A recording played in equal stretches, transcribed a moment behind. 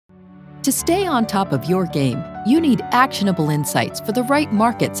To stay on top of your game, you need actionable insights for the right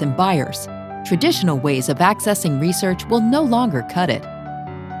markets and buyers. Traditional ways of accessing research will no longer cut it.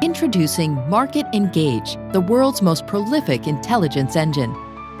 Introducing Marketngage, the world's most prolific intelligence engine.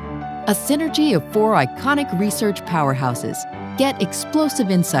 A synergy of 4 iconic research powerhouses. Get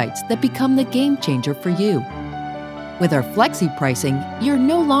explosive insights that become the game changer for you. With our flexi pricing, you're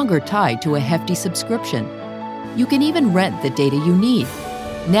no longer tied to a hefty subscription. You can even rent the data you need.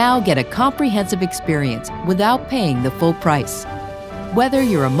 Now get a comprehensive experience without paying the full price. Whether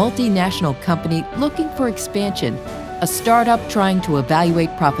you're a multinational company looking for expansion, a startup trying to evaluate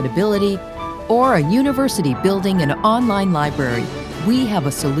profitability, or a university building an online library, we have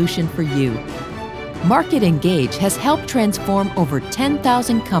a solution for you. Marketngage has helped transform over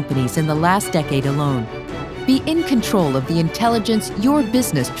 10,000 companies in the last decade alone. Be in control of the intelligence your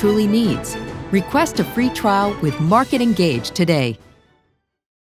business truly needs. Request a free trial with Marketngage today.